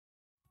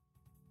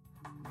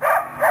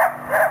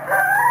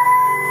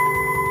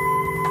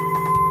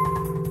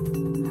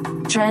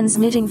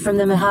Transmitting from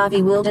the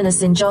Mojave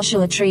Wilderness in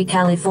Joshua Tree,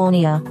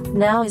 California,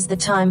 now is the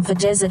time for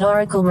Desert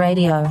Oracle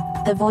Radio,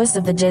 the voice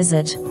of the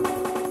desert.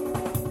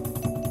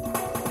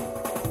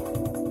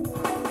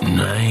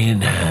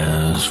 Night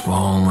has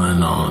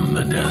fallen on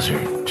the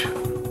desert.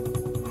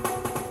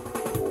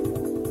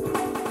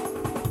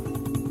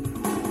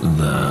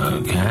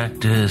 The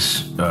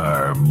cactus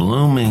are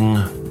blooming.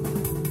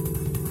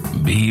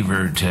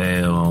 Beaver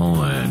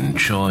tail and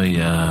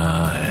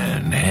cholla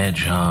and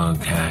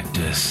hedgehog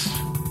cactus.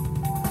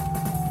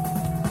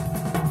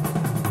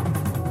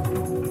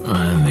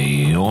 And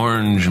the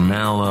orange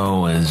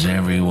mallow is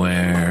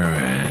everywhere,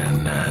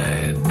 and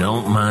I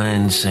don't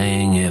mind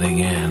saying it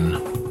again.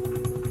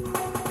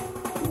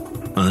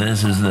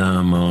 This is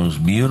the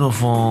most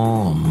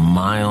beautiful,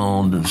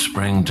 mild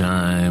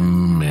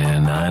springtime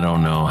in I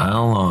don't know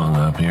how long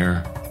up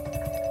here.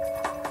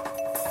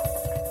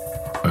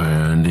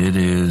 And it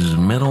is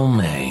middle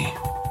May.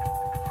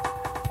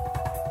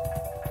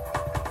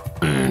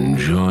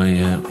 Enjoy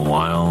it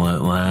while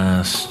it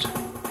lasts,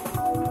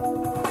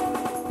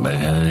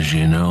 because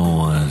you know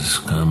what's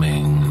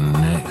coming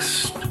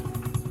next.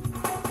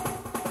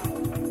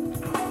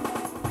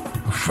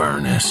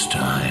 Furnace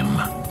time.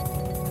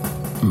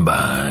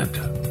 But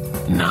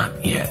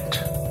not yet.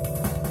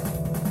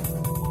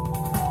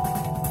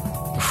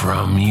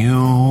 From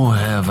you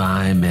have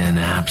I been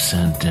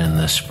absent in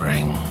the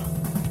spring,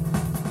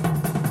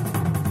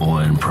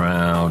 when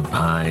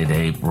proud-pied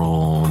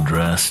April,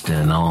 dressed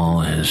in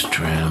all his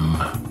trim,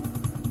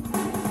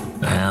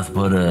 hath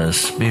put a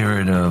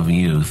spirit of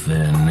youth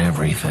in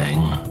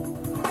everything.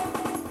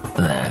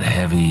 That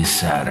heavy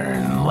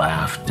Saturn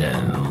laughed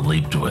and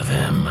leaped with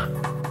him.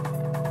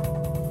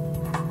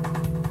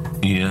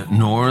 Yet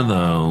nor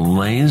the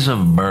lays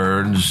of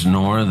birds,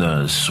 nor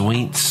the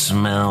sweet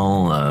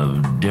smell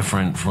of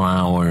different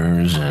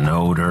flowers in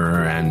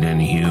odor and in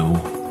hue,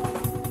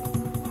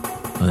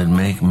 that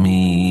make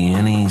me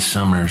any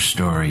summer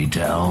story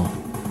tell,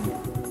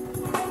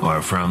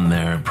 or from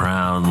their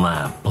proud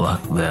lap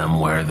pluck them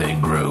where they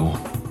grew.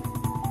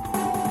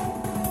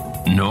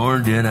 Nor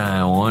did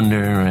I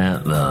wonder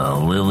at the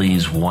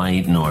lilies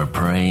white, nor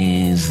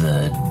praise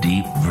the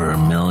deep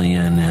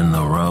vermilion in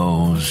the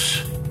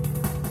rose.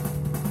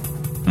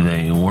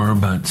 They were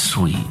but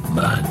sweet,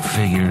 but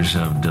figures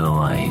of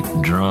delight,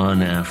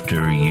 drawn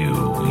after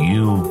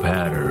you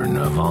pattern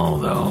of all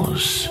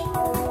those.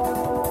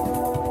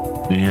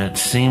 Yet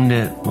seemed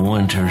it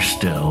winter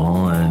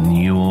still, and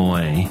you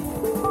away,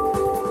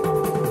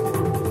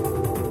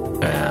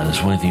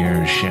 as with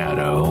your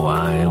shadow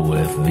I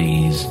with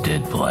these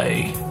did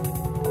play.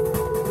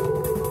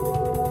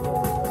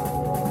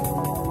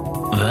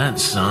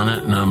 That's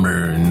sonnet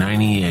number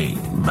 98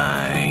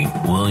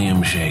 by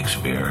William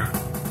Shakespeare.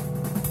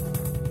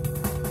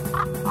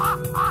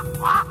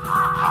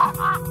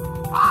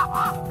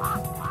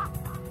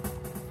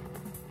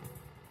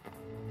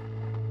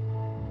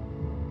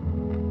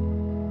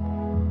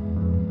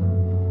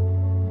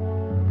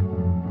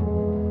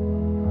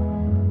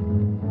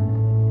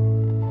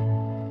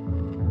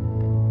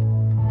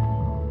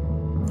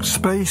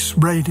 Space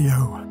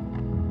Radio.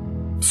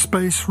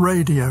 Space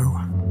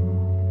Radio.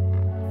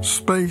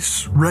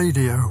 Space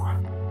Radio.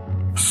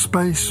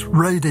 Space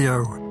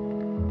Radio.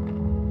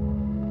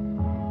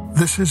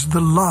 This is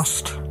the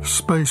last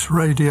Space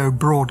Radio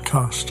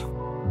broadcast.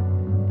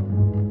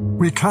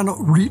 We cannot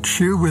reach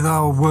you with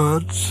our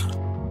words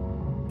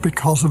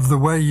because of the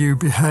way you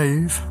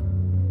behave,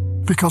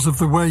 because of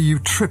the way you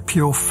trip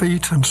your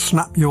feet and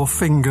snap your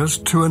fingers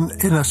to an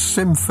inner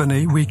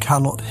symphony we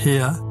cannot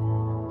hear.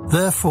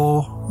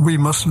 Therefore, we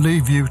must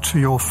leave you to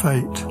your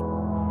fate.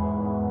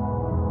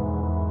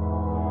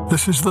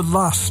 This is the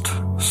last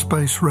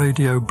Space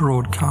Radio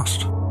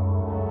broadcast.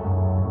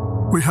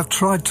 We have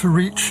tried to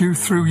reach you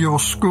through your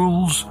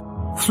schools,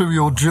 through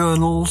your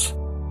journals,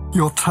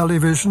 your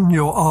television,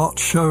 your art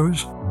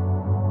shows.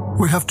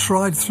 We have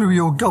tried through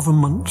your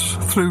government,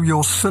 through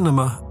your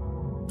cinema,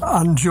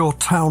 and your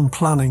town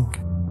planning.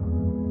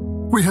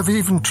 We have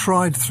even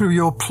tried through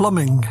your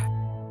plumbing,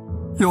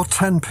 your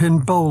 10-pin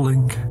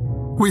bowling.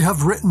 We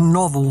have written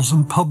novels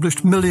and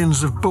published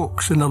millions of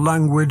books in a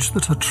language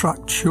that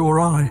attracts your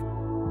eye.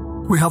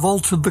 We have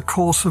altered the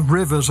course of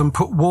rivers and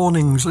put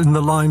warnings in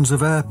the lines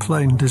of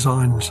airplane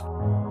designs.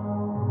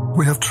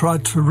 We have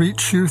tried to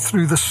reach you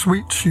through the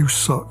sweets you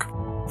suck,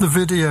 the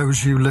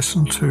videos you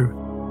listen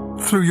to,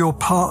 through your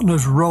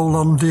partner's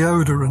roll-on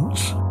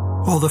deodorants,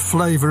 or the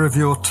flavour of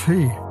your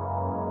tea,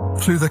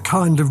 through the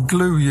kind of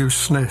glue you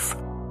sniff,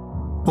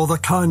 or the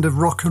kind of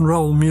rock and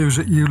roll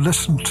music you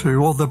listen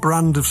to, or the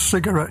brand of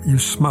cigarette you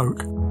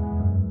smoke.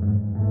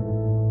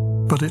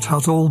 But it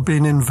has all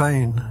been in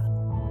vain.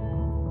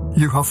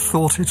 You have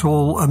thought it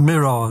all a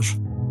mirage,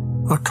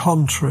 a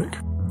con trick,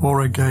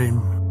 or a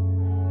game.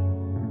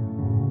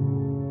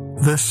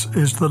 This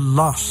is the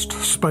last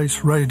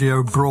Space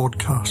Radio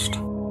broadcast.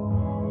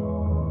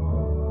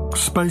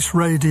 Space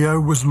Radio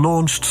was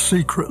launched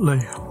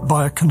secretly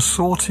by a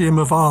consortium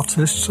of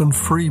artists and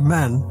free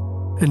men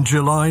in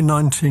July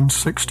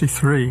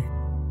 1963,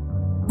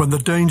 when the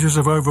dangers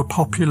of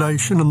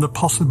overpopulation and the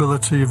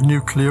possibility of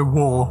nuclear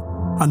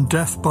war and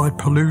death by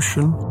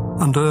pollution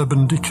and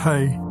urban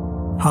decay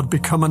had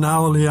become an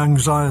hourly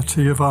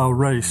anxiety of our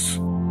race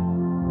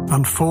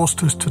and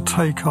forced us to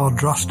take our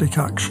drastic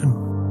action.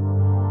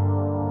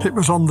 It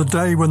was on the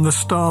day when the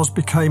stars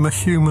became a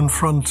human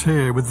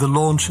frontier with the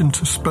launch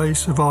into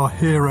space of our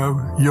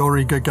hero,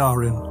 Yuri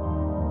Gagarin.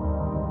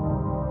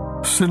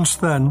 Since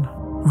then,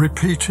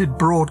 repeated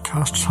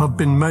broadcasts have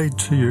been made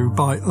to you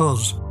by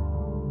us,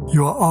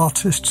 your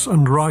artists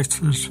and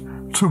writers,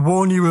 to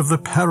warn you of the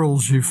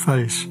perils you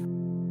face.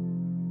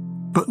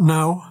 But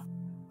now,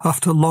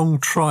 after long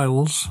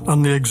trials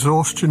and the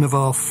exhaustion of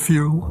our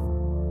fuel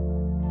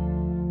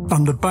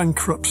and the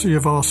bankruptcy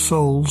of our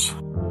souls,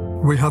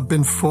 we have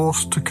been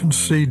forced to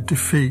concede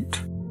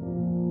defeat.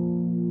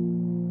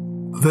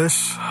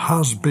 This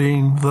has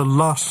been the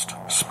last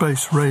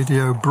Space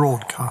Radio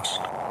broadcast.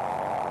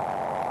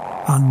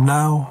 And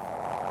now,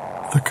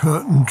 the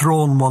curtain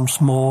drawn once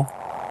more,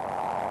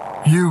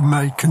 you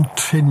may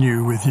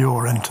continue with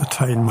your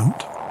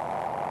entertainment.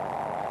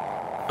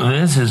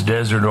 This is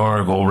Desert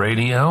Oracle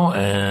Radio,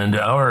 and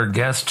our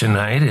guest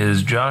tonight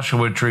is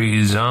Joshua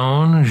Tree's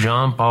own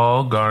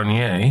Jean-Paul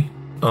Garnier,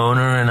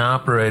 owner and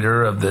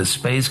operator of the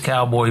Space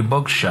Cowboy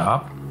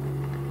Bookshop,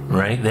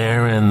 right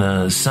there in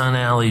the Sun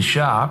Alley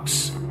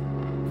Shops.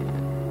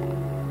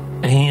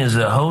 He is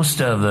the host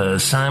of the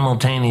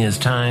Simultaneous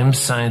Times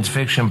science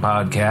fiction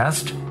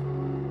podcast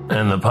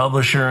and the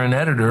publisher and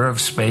editor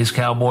of Space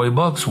Cowboy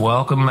Books.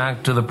 Welcome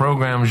back to the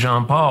program,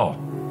 Jean-Paul.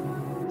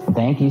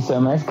 Thank you so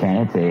much,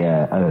 Ken. It's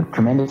a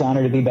tremendous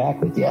honor to be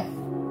back with you.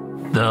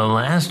 The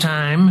last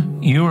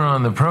time you were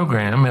on the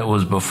program, it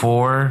was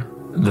before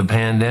the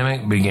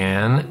pandemic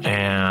began,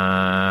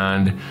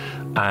 and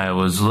I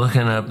was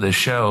looking up the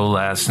show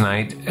last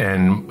night,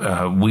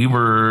 and we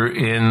were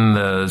in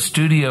the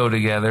studio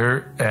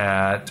together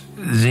at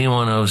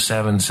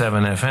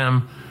Z1077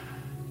 FM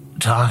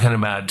talking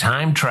about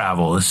time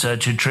travel. It's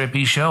such a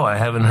trippy show. I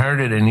haven't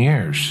heard it in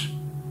years.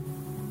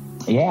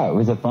 Yeah, it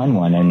was a fun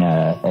one, and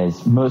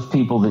as most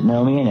people that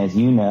know me, and as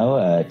you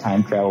know,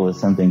 time travel is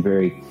something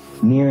very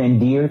near and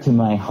dear to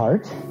my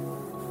heart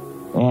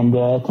and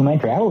to my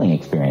traveling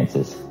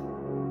experiences.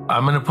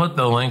 I'm going to put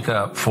the link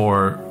up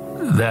for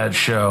that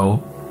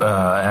show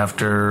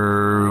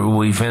after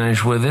we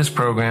finish with this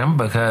program,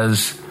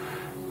 because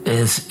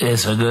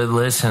it's a good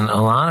listen.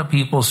 A lot of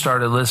people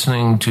started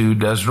listening to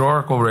Desert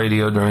Oracle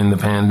Radio during the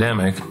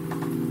pandemic,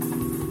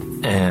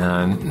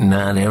 and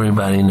not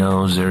everybody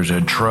knows there's a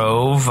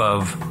trove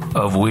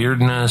of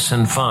weirdness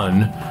and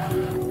fun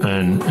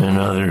and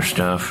other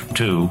stuff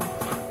too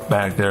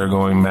back there,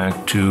 going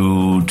back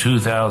to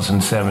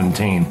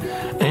 2017.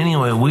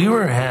 Anyway, we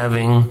were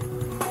having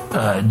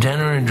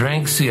dinner and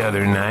drinks the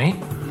other night,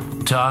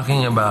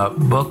 talking about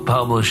book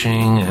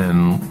publishing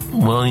and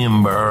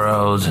William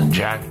Burroughs and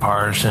Jack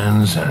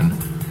Parsons, and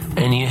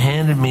you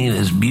handed me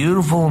this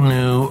beautiful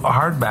new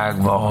hardback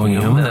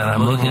volume that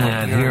I'm looking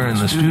at here in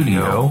the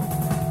studio.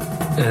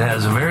 It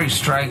has a very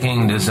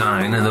striking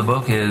design, and the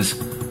book is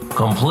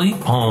Complete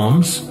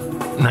Poems,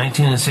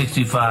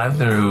 1965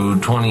 through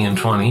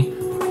 2020,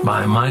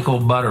 by Michael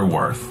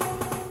Butterworth.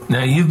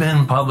 Now, you've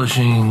been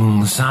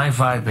publishing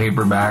sci-fi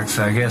paperbacks,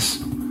 I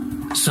guess,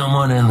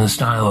 somewhat in the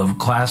style of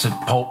classic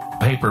pulp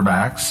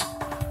paperbacks,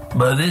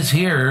 but this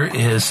here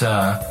is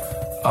a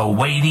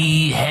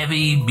weighty,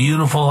 heavy,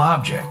 beautiful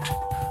object.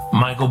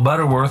 Michael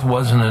Butterworth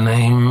wasn't a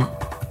name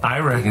I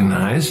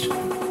recognized,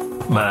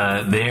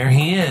 but there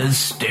he is,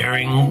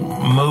 staring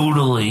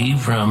moodily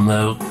from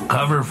the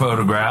cover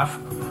photograph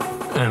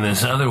in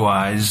this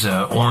otherwise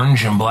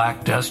orange and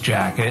black dust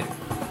jacket.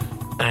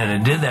 And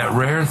it did that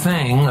rare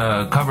thing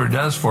a cover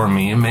does for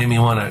me. It made me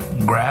want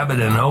to grab it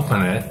and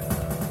open it.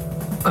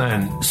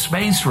 And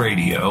Space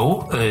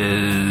Radio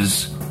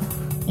is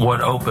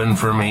what opened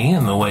for me,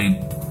 and the way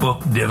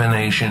book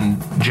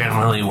divination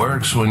generally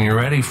works when you're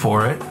ready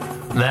for it.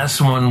 That's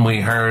when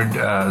we heard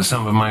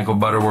some of Michael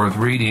Butterworth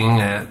reading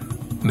at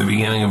the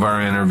beginning of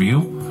our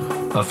interview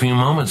a few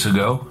moments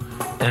ago,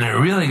 and it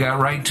really got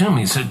right to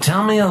me. So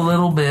tell me a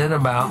little bit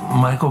about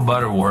Michael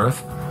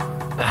Butterworth,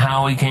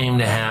 how he came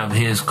to have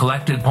his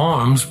collected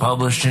poems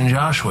published in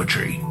Joshua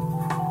Tree.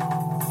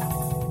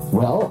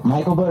 Well,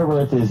 Michael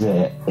Butterworth is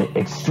an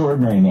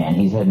extraordinary man.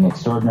 He's had an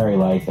extraordinary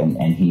life, and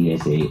he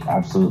is a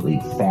absolutely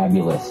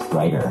fabulous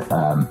writer.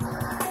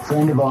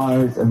 Friend of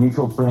ours, a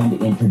mutual friend,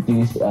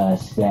 introduced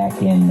us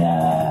back in,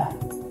 I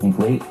think,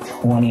 late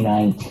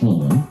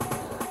 2019.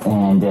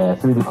 And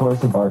through the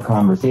course of our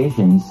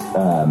conversations,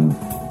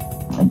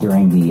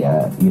 during the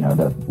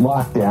the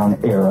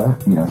lockdown era,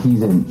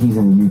 he's in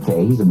the UK.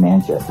 He's a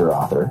Manchester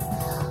author.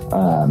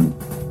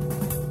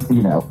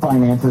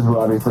 Finances were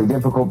obviously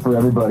difficult for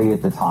everybody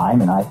at the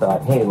time, and I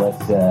thought, hey,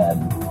 let's.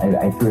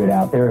 I threw it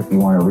out there. If you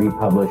want to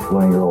republish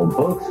one of your old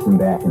books from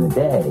back in the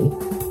day,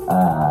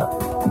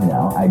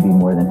 I'd be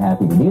more than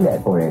happy to do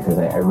that for you, because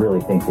I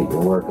really think that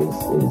your work is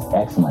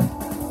excellent.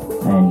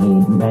 And he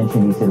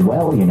mentioned, he said,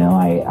 well,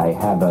 I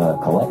have a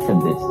collection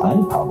that's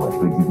unpublished.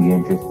 Would you be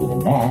interested in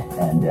that?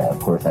 And, of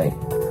course, I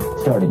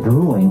started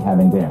drooling,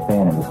 having been a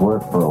fan of his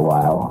work for a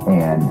while.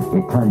 And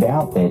it turned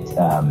out that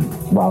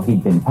while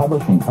he'd been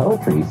publishing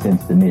poetry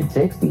since the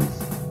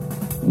mid-'60s,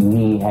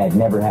 he had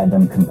never had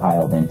them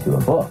compiled into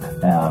a book.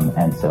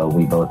 And so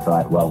we both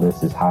thought, well,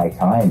 this is high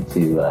time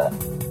to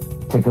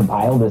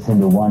compile this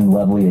into one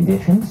lovely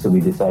edition. So we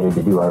decided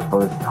to do our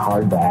first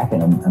hardback,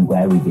 and I'm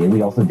glad we did.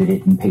 We also did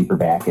it in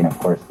paperback, and of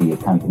course the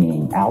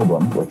accompanying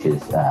album, which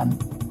is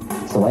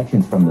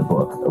selections from the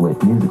book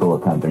with musical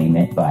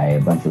accompaniment by a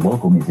bunch of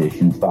local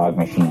musicians, Fog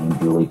Machine,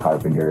 Julie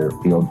Carpenter,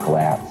 Field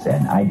Collapse,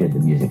 and I did the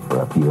music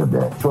for a few of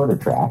the shorter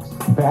tracks.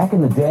 Back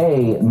in the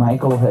day,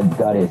 Michael had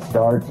got his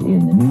start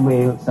in the new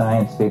wave of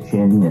science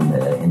fiction in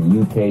the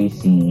UK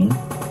scene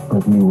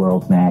with New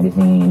Worlds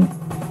magazine,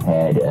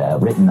 had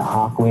written the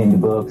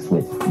Hawkwind books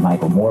with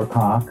Michael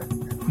Moorcock.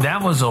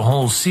 That was a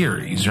whole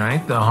series,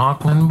 right? The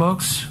Hawkwind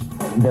books?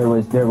 There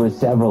was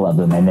several of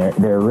them, and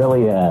they're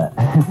really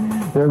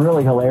they're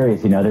really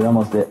hilarious. You know, they're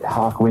almost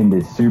Hawkwind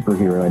is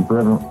superhero, and for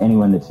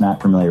anyone that's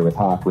not familiar with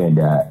Hawkwind,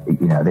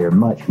 you know, they're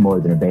much more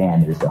than a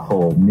band. There's a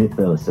whole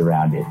mythos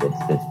around it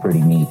that's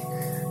pretty neat.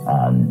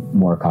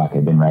 Moorcock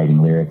had been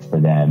writing lyrics for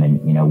them, and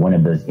you know, one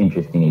of those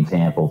interesting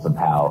examples of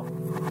how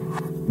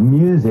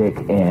music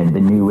and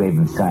the new wave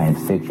of science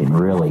fiction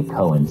really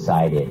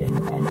coincided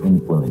and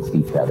influenced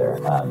each other.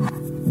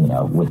 You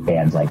know, with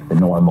bands like The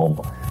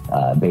Normal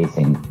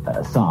basing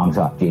songs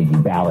off J.G.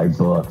 Ballard's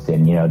books,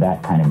 and you know,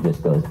 that kind of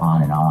just goes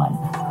on and on.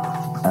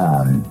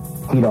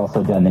 He'd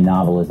also done the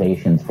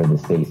novelizations for the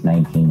Space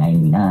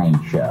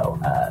 1999 show,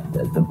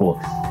 the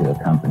books to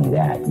accompany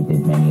that. He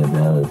did many of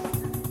those.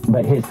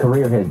 But his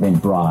career has been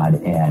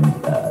broad, and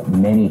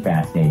many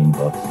fascinating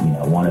books. You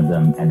know, one of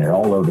them, and they're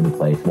all over the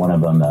place. One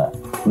of them,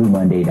 Blue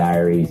Monday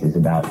Diaries, is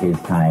about his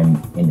time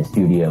in the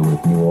studio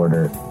with New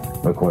Order,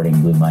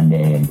 recording Blue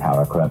Monday and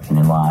Power, Corruption,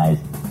 and Lies.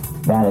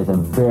 That is a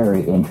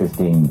very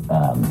interesting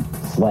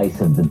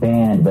slice of the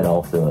band, but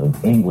also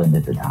of England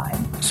at the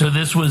time. So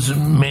this was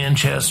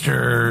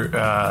Manchester,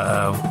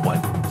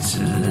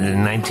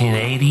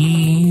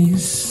 1980s,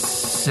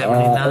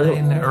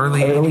 79,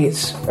 early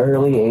 80s?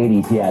 Early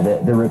 80s, yeah.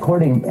 The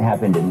recording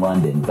happened in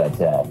London, but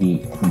he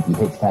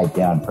hitchhiked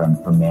down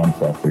from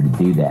Manchester to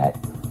do that.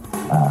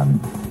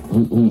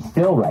 He's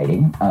still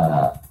writing.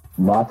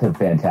 Lots of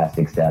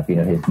fantastic stuff. You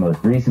know, his most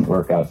recent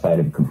work outside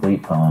of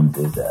complete poems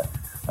is a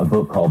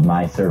book called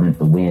My Servant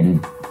the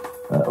Wind,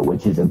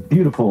 which is a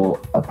beautiful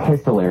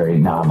epistolary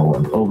novel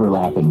of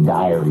overlapping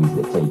diaries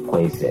that take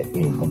place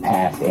in the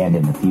past and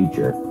in the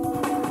future,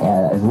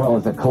 as well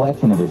as a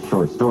collection of his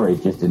short stories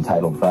just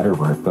entitled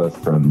Butterworth, both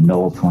from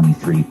Knoll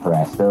 23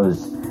 Press.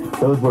 Those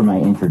were my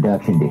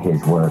introduction to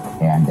his work,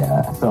 and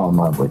I fell in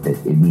love with it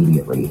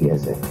immediately. He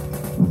has a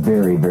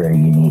very, very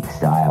unique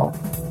style.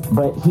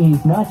 But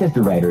he's not just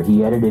a writer.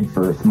 He edited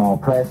for small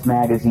press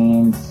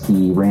magazines.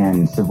 He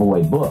ran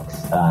Savoy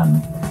Books,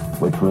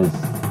 which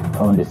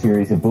owned a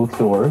series of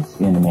bookstores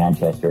in the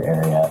Manchester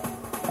area,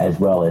 as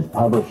well as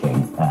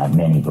publishing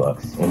many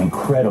books. An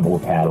incredible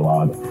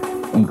catalog,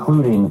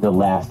 including the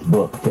last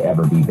book to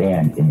ever be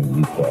banned in the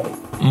UK.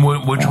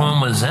 Which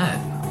one was that?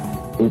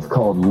 It's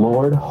called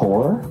Lord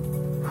Horror,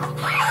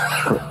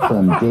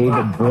 from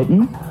David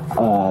Britton.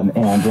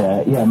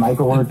 Yeah,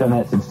 Michael worked on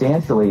that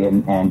substantially,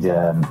 and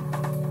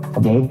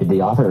David,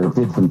 the author,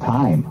 did some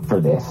time for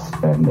this,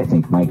 and I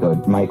think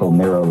Michael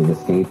narrowly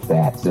escaped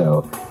that.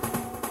 So,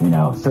 you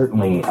know,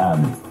 certainly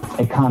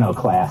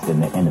iconoclast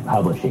in the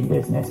publishing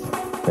business,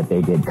 but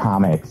they did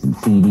comics and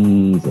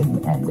CDs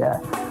and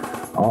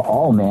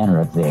all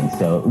manner of things.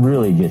 So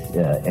really just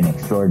an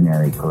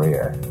extraordinary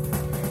career.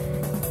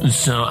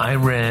 So I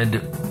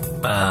read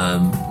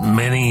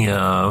many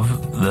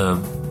of the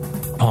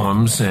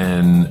poems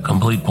and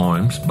complete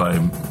poems by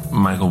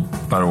Michael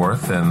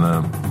Butterworth in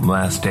the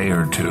last day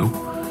or two,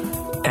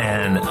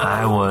 and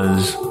I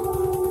was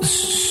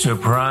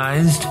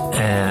surprised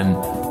and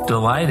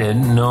delighted,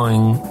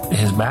 knowing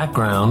his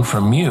background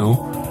from you,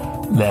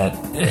 that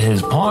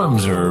his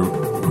poems are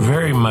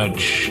very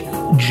much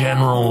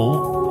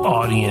general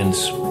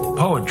audience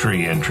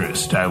poetry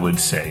interest, I would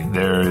say.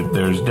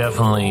 There's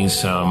definitely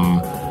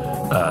some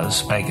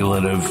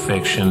speculative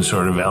fiction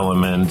sort of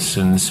elements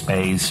in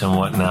space and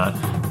whatnot,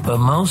 but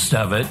most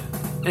of it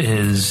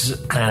is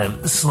kind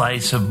of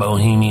slice of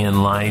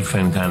bohemian life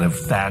and kind of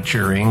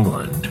Thatcher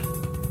England.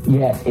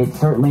 Yes, it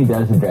certainly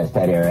does address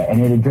that era, and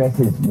it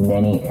addresses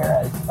many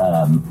eras,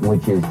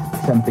 which is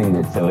something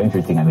that's so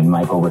interesting. I mean,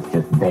 Michael was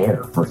just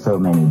there for so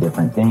many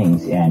different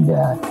things, and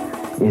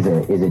is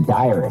a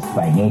diarist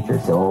by nature,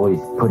 so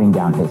always putting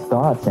down his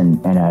thoughts,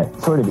 and a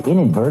sort of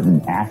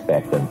inadvertent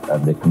aspect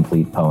of the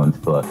Complete Poems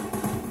book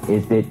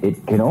is that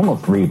it can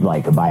almost read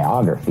like a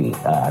biography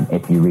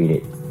if you read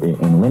it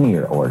in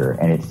linear order,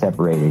 and it's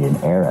separated in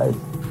eras.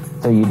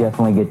 So you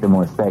definitely get the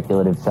more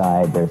speculative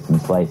side. There's some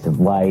slice of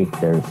life.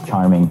 There's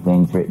charming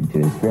things written to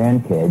his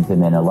grandkids.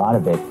 And then a lot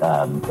of it,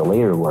 the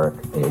later work,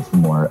 is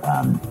more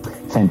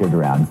centered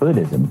around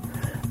Buddhism.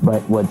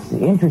 But what's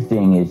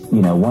interesting is,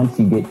 you know, once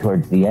you get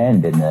towards the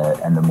end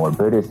and the more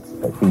Buddhist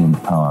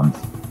themed poems,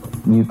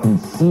 you can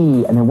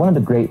see, I mean, one of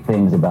the great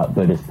things about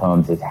Buddhist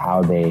poems is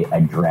how they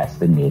address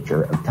the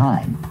nature of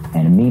time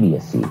and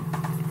immediacy.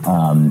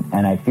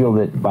 And I feel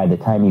that by the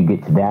time you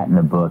get to that in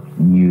the book,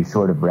 you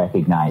sort of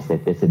recognize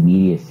that this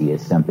immediacy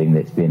is something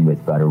that's been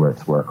with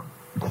Butterworth's work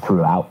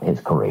throughout his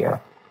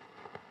career.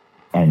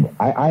 And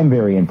I'm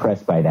very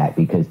impressed by that,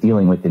 because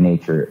dealing with the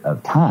nature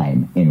of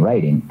time in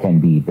writing can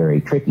be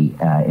very tricky.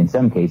 In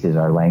some cases,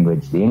 our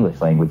language, the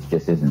English language,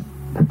 just isn't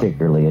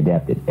particularly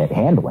adept at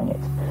handling it.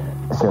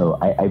 So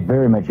I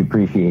very much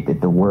appreciate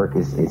that the work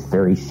is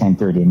very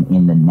centered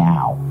in the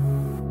now.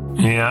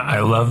 Yeah,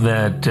 I love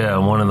that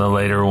one of the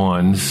later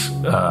ones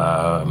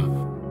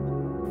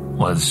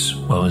was,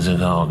 what was it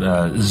called?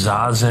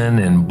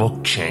 Zazen and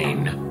Book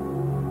Chain.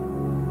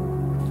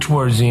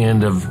 Towards the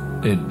end of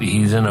it,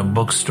 he's in a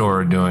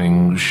bookstore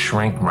doing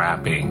shrink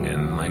wrapping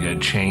and like a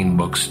chain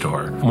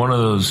bookstore. One of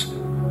those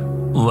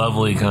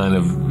lovely kind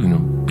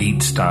of,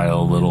 beat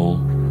style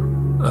little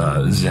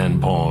Zen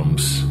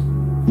poems.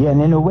 Yeah,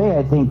 and in a way,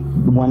 I think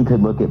one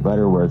could look at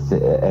Butterworth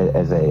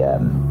as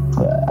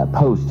a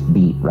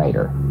post-beat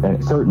writer,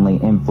 certainly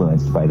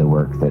influenced by the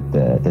work that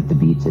the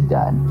Beats had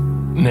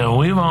done. Now,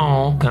 we've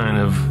all kind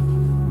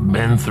of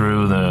been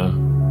through the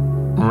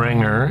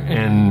ringer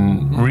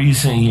in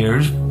recent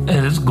years.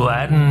 It has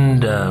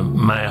gladdened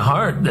my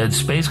heart that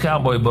Space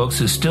Cowboy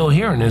Books is still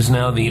here and is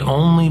now the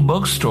only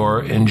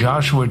bookstore in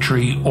Joshua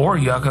Tree or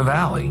Yucca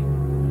Valley,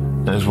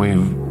 as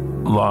we've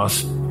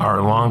lost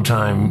our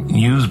longtime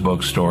used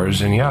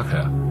bookstores in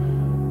Yucca.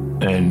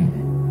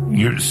 And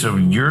you're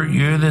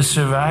the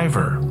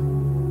survivor.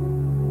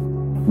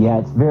 Yeah,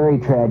 it's very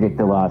tragic,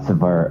 the loss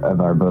of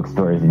our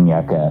bookstores in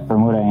Yucca.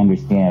 From what I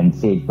understand,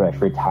 Sagebrush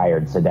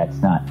retired, so that's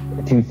not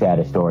too sad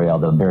a story,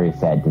 although very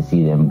sad to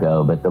see them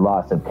go. But the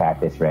loss of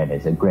Cactus Wren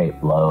is a great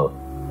blow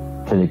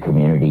to the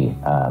community.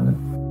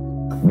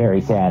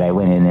 Very sad. I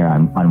went in there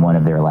on one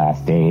of their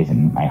last days,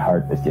 and my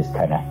heart was just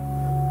kind of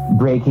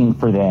breaking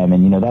for them.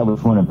 And, that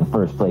was one of the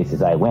first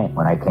places I went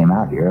when I came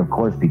out here, of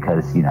course,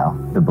 because,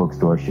 the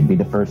bookstore should be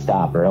the first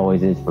stop, or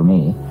always is for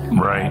me.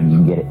 Right.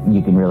 And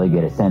you can really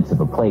get a sense of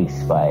a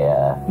place by,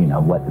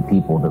 what the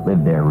people that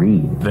live there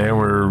read. They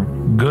were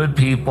good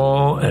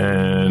people,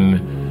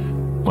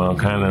 and, well,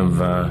 kind of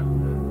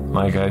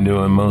like I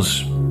do in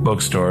most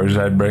bookstores,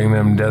 I'd bring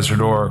them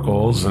Desert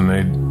Oracles, and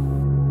they'd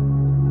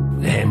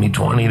hand me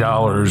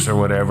 $20 or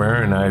whatever,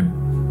 and I'd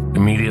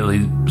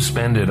immediately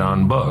spend it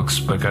on books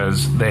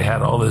because they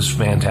had all this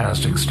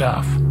fantastic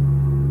stuff.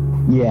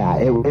 Yeah,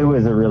 it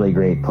was a really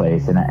great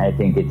place, and I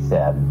think it's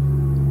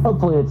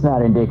hopefully it's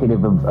not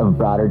indicative of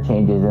broader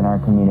changes in our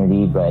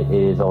community, but it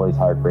is always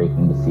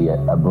heartbreaking to see a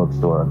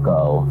bookstore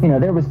go.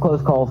 There was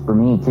close calls for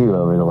me too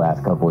over the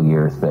last couple of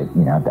years, but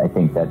I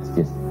think that's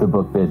just the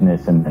book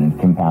business and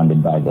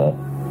compounded by the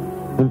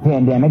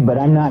pandemic. But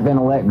I'm not going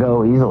to let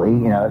go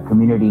easily. A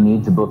community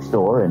needs a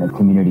bookstore and a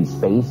community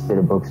space that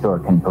a bookstore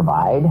can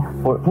provide.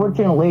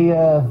 Fortunately,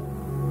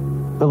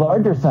 the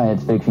larger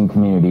science fiction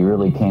community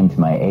really came to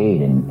my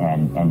aid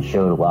and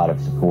showed a lot of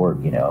support,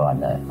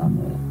 on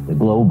the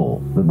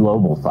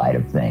global side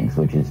of things,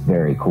 which is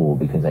very cool,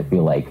 because I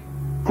feel like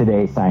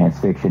today science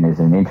fiction is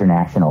an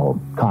international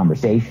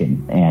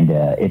conversation, and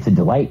it's a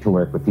delight to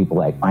work with people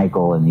like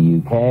Michael in the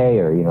UK,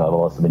 or I've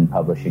also been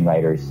publishing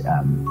writers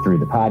through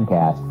the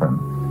podcast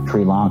from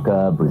Sri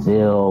Lanka,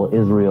 Brazil,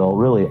 Israel,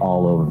 really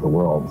all over the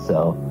world.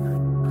 So,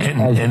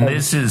 and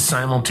this is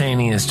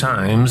Simultaneous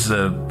Times,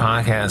 the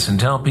podcast, and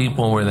tell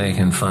people where they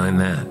can find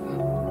that.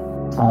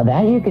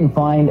 That you can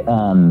find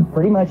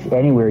pretty much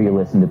anywhere you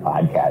listen to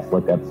podcasts.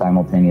 Look up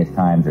Simultaneous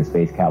Times or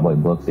Space Cowboy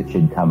Books. It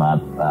should come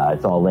up.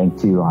 It's all linked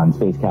to on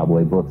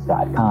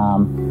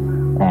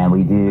spacecowboybooks.com. And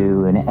we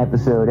do an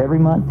episode every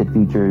month that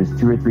features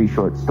 2 or 3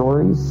 short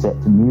stories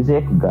set to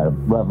music. We've got a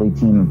lovely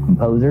team of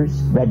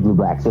composers. Red, Blue,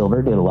 Black,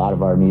 Silver did a lot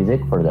of our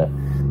music for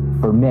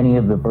many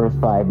of the first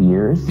 5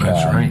 years.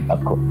 That's right.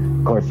 Of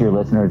course, your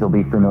listeners will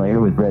be familiar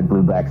with Red,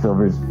 Blue, Black,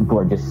 Silver's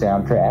gorgeous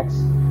soundtracks.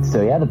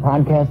 So yeah, the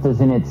podcast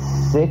is in its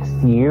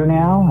 6th year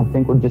now. I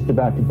think we're just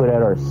about to put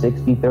out our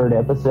 63rd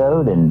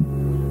episode, and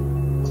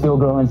still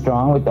going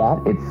strong with that.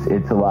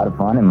 It's a lot of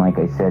fun, and like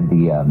I said,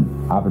 the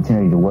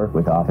opportunity to work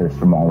with authors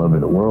from all over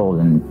the world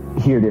and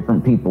hear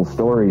different people's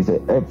stories,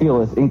 I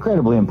feel is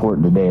incredibly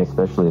important today,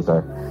 especially as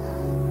our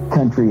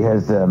country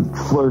has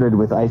flirted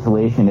with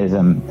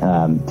isolationism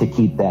to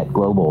keep that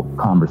global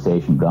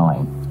conversation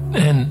going.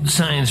 And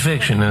science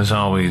fiction has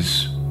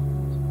always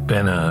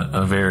been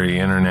a very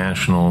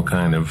international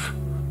kind of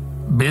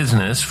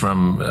business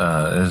from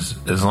as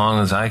long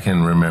as I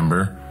can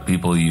remember.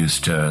 People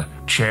used to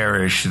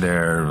cherish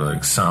their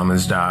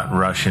samizdat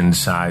Russian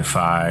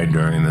sci-fi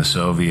during the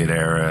Soviet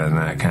era and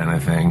that kind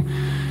of thing.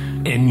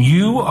 And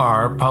you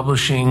are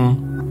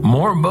publishing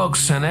more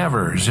books than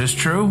ever. Is this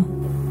true?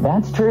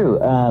 That's true.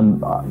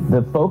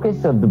 The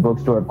focus of the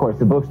bookstore, of course,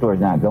 the bookstore is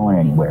not going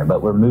anywhere,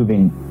 but we're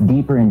moving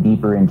deeper and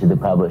deeper into the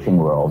publishing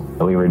world.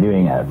 We were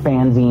doing a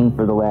fanzine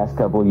for the last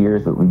couple of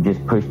years, but we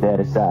just pushed that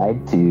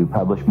aside to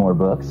publish more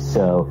books.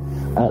 So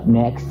up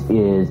next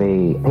is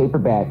a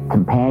paperback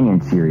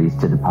companion series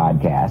to the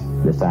podcast,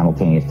 the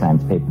Simultaneous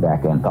Times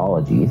Paperback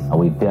Anthologies.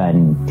 We've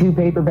done 2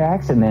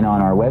 paperbacks, and then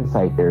on our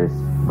website there's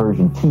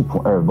volume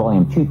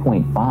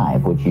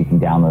 2.5, which you can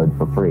download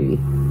for free,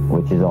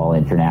 which is all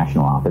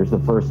international authors. The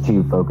first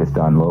 2 focused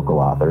on local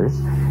authors.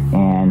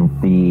 And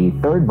the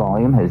 3rd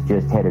volume has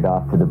just headed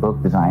off to the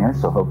book designer,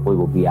 so hopefully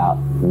will be out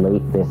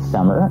late this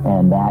summer.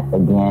 And that,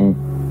 again,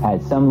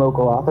 has some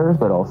local authors,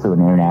 but also an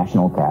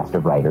international cast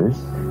of writers.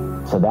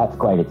 So that's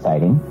quite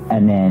exciting.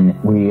 And then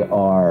we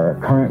are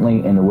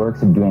currently in the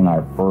works of doing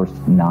our first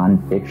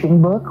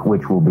nonfiction book,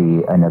 which will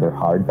be another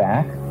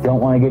hardback. Don't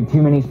want to give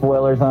too many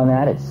spoilers on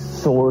that. It's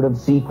sort of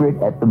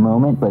secret at the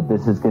moment, but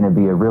this is going to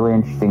be a really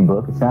interesting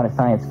book. It's not a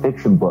science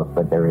fiction book,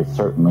 but there is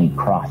certainly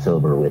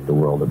crossover with the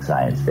world of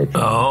science fiction.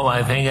 Oh,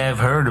 I think I've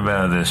heard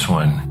about this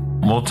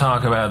one. We'll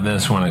talk about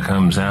this when it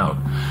comes out.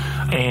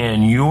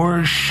 And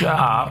your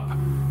shop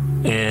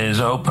is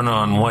open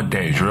on what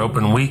days? You're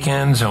open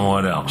weekends, and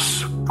what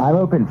else? I'm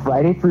open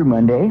Friday through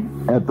Monday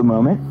at the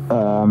moment.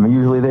 I'm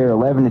usually there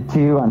 11 to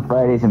 2 on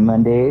Fridays and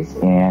Mondays,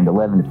 and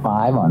 11 to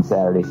 5 on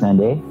Saturday,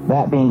 Sunday.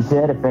 That being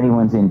said, if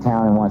anyone's in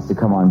town and wants to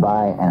come on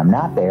by and I'm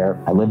not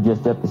there, I live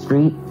just up the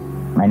street.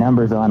 My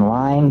number's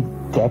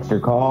online. Text or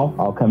call.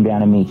 I'll come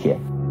down and meet you.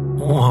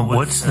 Well,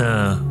 what's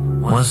the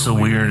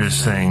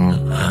weirdest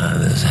thing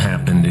that's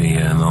happened to you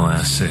in the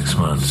last 6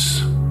 months?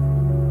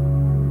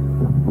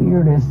 The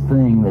weirdest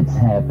thing that's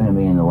happened to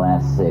me in the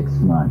last 6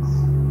 months?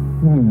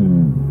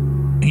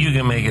 You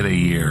can make it a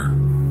year.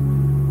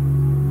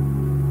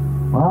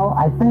 Well,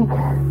 I don't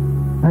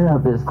know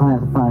if this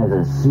classifies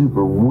as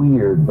super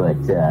weird, but,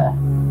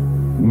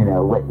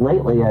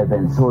 lately I've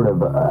been sort of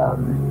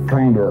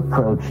trying to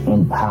approach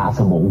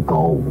impossible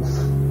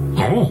goals.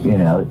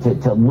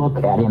 To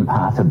look at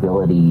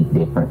impossibility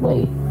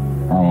differently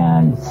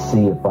and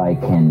see if I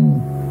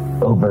can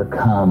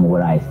overcome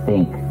what I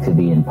think to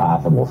be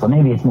impossible. So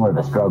maybe it's more of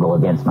a struggle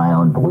against my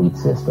own belief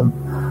system.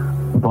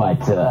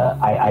 But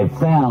I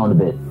found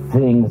that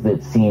things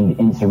that seemed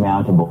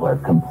insurmountable are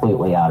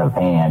completely out of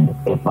hand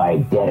if I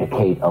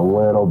dedicate a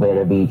little bit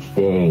of each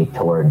day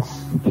towards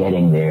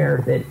getting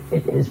there, that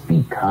it has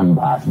become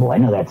possible. I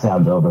know that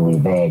sounds overly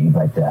vague,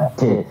 but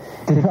to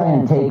try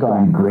and take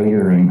on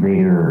greater and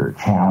greater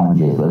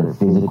challenges, whether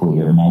physically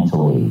or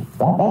mentally,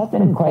 that's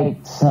been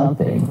quite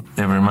something.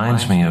 It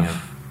reminds me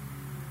of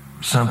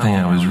something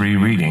I was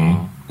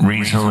rereading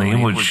recently,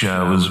 which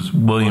was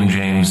William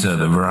James,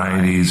 The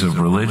Varieties of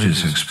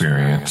Religious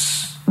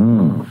Experience.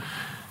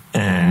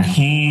 And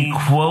he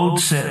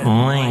quotes at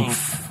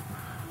length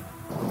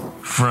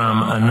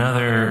from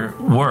another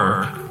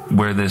work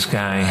where this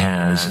guy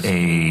has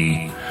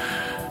a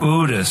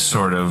Buddhist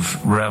sort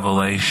of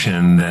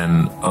revelation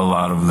than a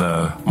lot of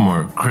the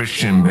more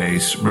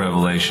Christian-based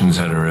revelations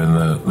that are in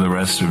the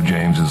rest of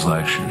James's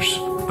lectures.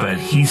 But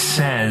he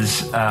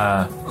says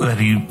that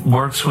he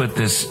works with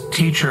this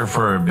teacher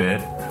for a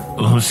bit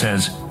who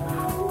says,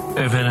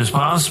 if it is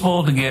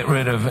possible to get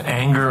rid of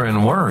anger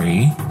and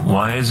worry,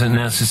 why is it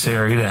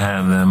necessary to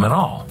have them at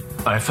all?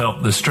 I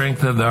felt the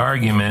strength of the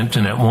argument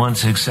and at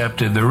once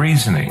accepted the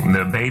reasoning.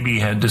 The baby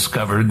had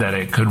discovered that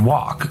it could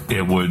walk.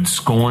 It would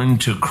scorn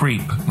to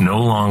creep no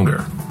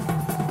longer.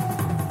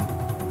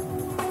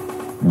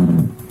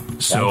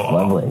 So, that's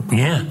lovely.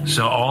 Yeah.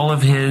 So all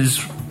of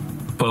his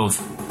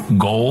both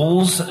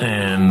goals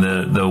and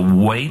the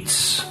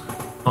weights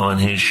on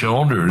his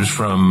shoulders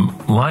from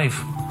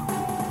life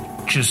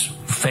just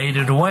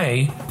faded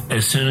away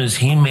as soon as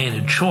he made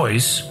a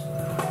choice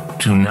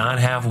to not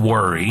have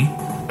worry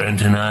and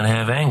to not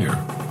have anger.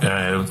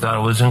 I thought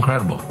it was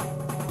incredible.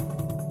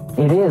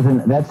 It is,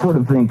 and that sort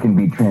of thing can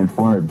be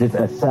transformative. Just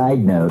a side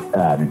note,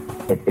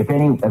 if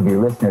any of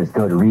your listeners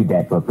go to read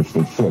that book, which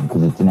they should,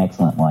 because it's an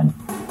excellent one,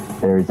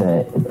 there's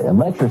a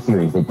lecture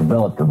series that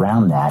developed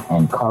around that,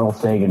 and Carl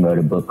Sagan wrote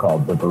a book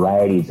called The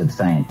Varieties of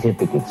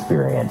Scientific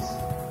Experience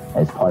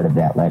as part of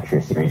that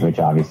lecture series, which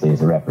obviously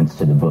is a reference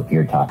to the book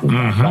you're talking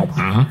about. That's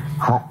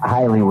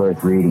highly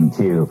worth reading,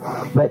 too.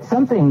 But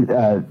something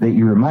that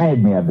you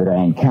reminded me of that I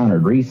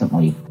encountered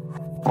recently,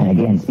 and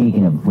again,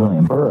 speaking of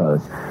William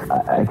Burroughs,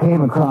 I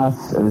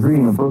was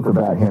reading a book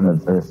about him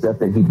of stuff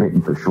that he'd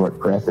written for short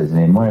presses,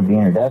 and in one of the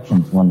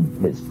introductions, one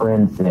of his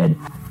friends said,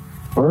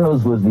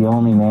 Burroughs was the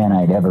only man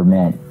I'd ever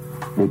met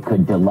that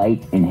could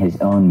delight in his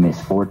own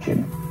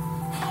misfortune.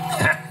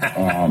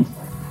 And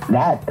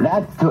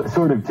that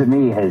sort of, to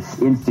me, has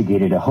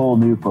instigated a whole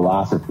new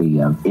philosophy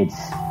of it's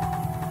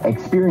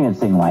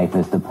experiencing life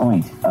as the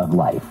point of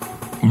life.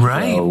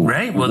 Right, so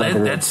right. Well,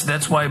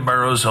 that's why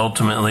Burroughs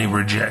ultimately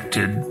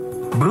rejected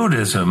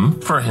Buddhism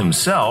for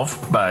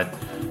himself, but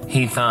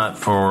he thought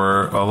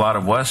for a lot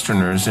of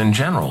Westerners in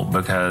general,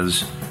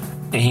 because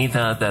he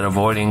thought that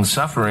avoiding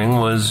suffering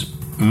was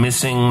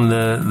missing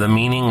the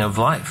meaning of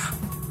life.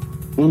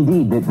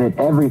 Indeed, that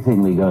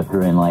everything we go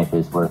through in life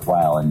is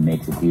worthwhile and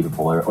makes it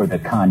beautiful, or the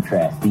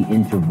contrast, the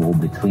interval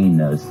between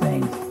those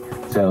things.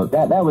 So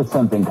that was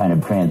something kind of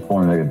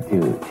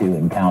transformative to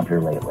encounter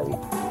lately.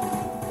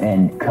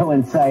 And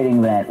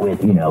coinciding that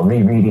with,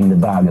 rereading the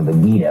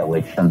Bhagavad Gita,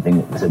 which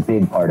something was a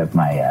big part of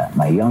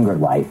my younger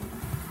life,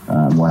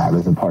 when I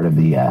was a part of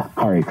the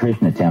Hare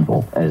Krishna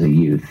temple as a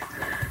youth.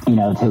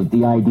 To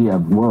the idea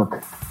of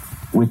work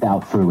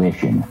without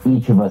fruition.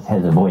 Each of us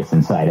has a voice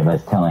inside of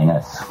us telling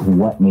us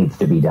what needs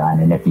to be done.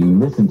 And if you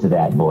listen to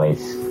that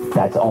voice,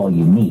 that's all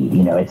you need.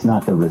 It's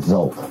not the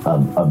result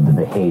of the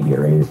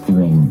behavior. It is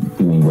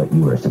doing what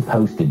you are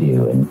supposed to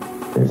do. And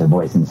there's a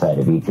voice inside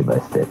of each of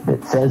us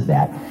that says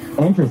that.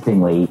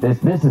 Interestingly,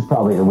 this is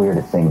probably the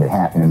weirdest thing that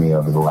happened to me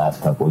over the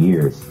last couple of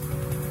years.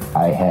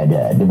 I had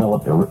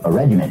developed a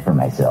regimen for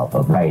myself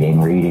of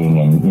writing, reading,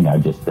 and,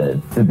 just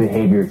the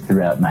behaviors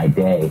throughout my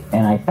day.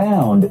 And I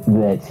found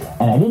that,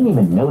 and I didn't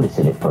even notice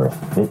it at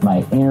first, that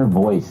my inner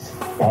voice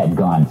had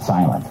gone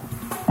silent.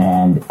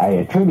 And I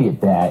attribute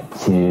that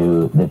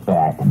to the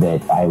fact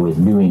that I was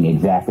doing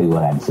exactly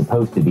what I'm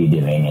supposed to be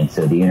doing, and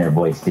so the inner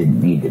voice didn't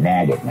need to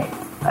nag at me.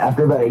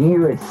 After about a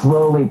year, it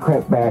slowly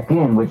crept back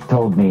in, which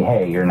told me,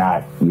 hey, you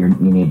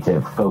need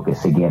to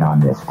focus again on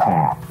this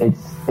path.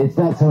 It's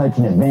not so much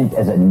an event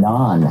as a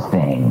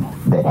non-thing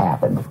that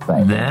happened.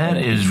 That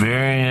is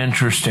very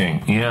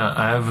interesting. Yeah,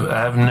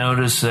 I've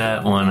noticed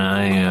that when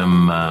I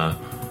am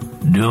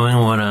doing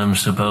what I'm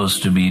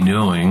supposed to be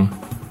doing,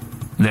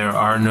 there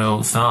are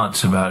no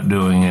thoughts about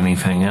doing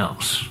anything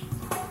else.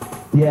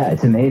 Yeah,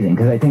 it's amazing,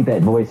 because I think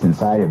that voice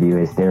inside of you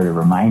is there to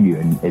remind you,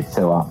 and it's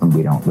so often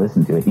we don't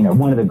listen to it.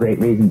 One of the great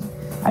reasons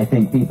I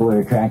think people are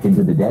attracted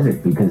to the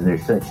desert, because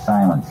there's such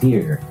silence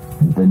here.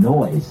 The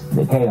noise,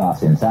 the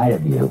chaos inside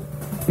of you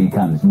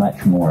becomes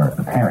much more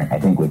apparent, I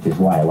think, which is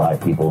why a lot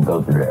of people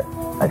go through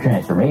a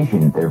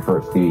transformation their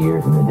first few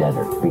years in the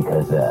desert,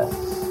 because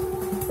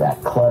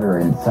that clutter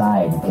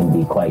inside can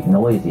be quite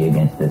noisy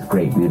against this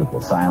great, beautiful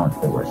silence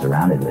that we're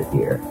surrounded with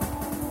here.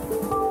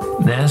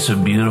 That's a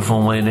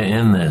beautiful way to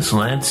end this.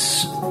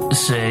 Let's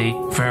say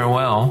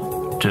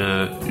farewell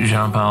to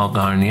Jean-Paul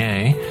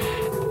Garnier,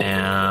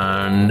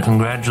 and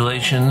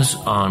congratulations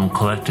on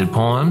Collected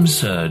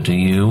Poems to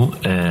you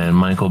and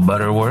Michael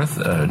Butterworth,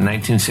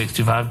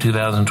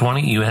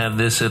 1965-2020. You have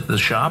this at the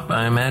shop,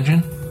 I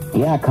imagine?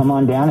 Yeah, come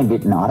on down and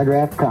get an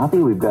autographed copy.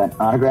 We've got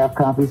autographed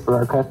copies for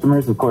our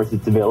customers. Of course,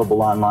 it's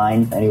available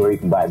online anywhere you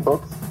can buy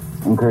books.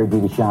 Encourage you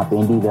to shop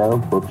indie, though,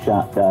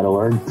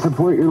 bookshop.org.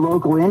 Support your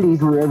local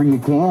indies wherever you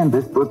can.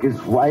 This book is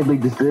widely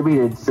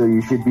distributed, so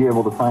you should be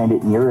able to find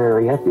it in your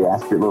area if you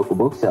ask your local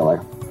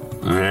bookseller.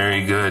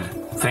 Very good.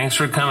 Thanks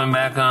for coming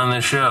back on the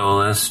show.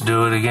 Let's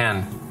do it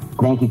again.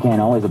 Thank you,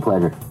 Ken. Always a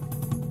pleasure.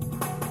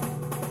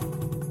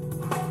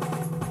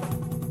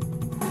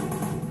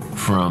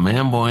 From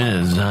Amboy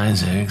to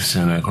Zzyzx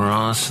and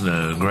across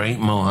the Great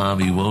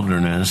Mojave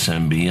Wilderness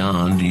and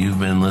beyond, you've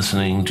been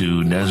listening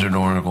to Desert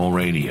Oracle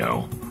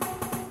Radio.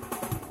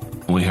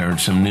 We heard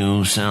some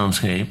new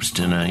soundscapes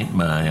tonight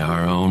by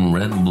our own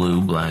Red,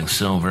 Blue, Black,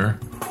 Silver.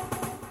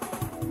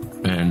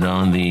 And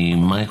on the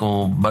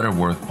Michael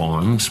Butterworth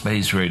poem,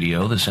 Space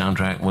Radio, the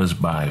soundtrack was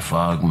by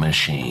Fog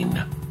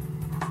Machine.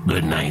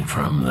 Good night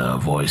from the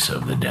voice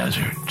of the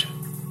desert.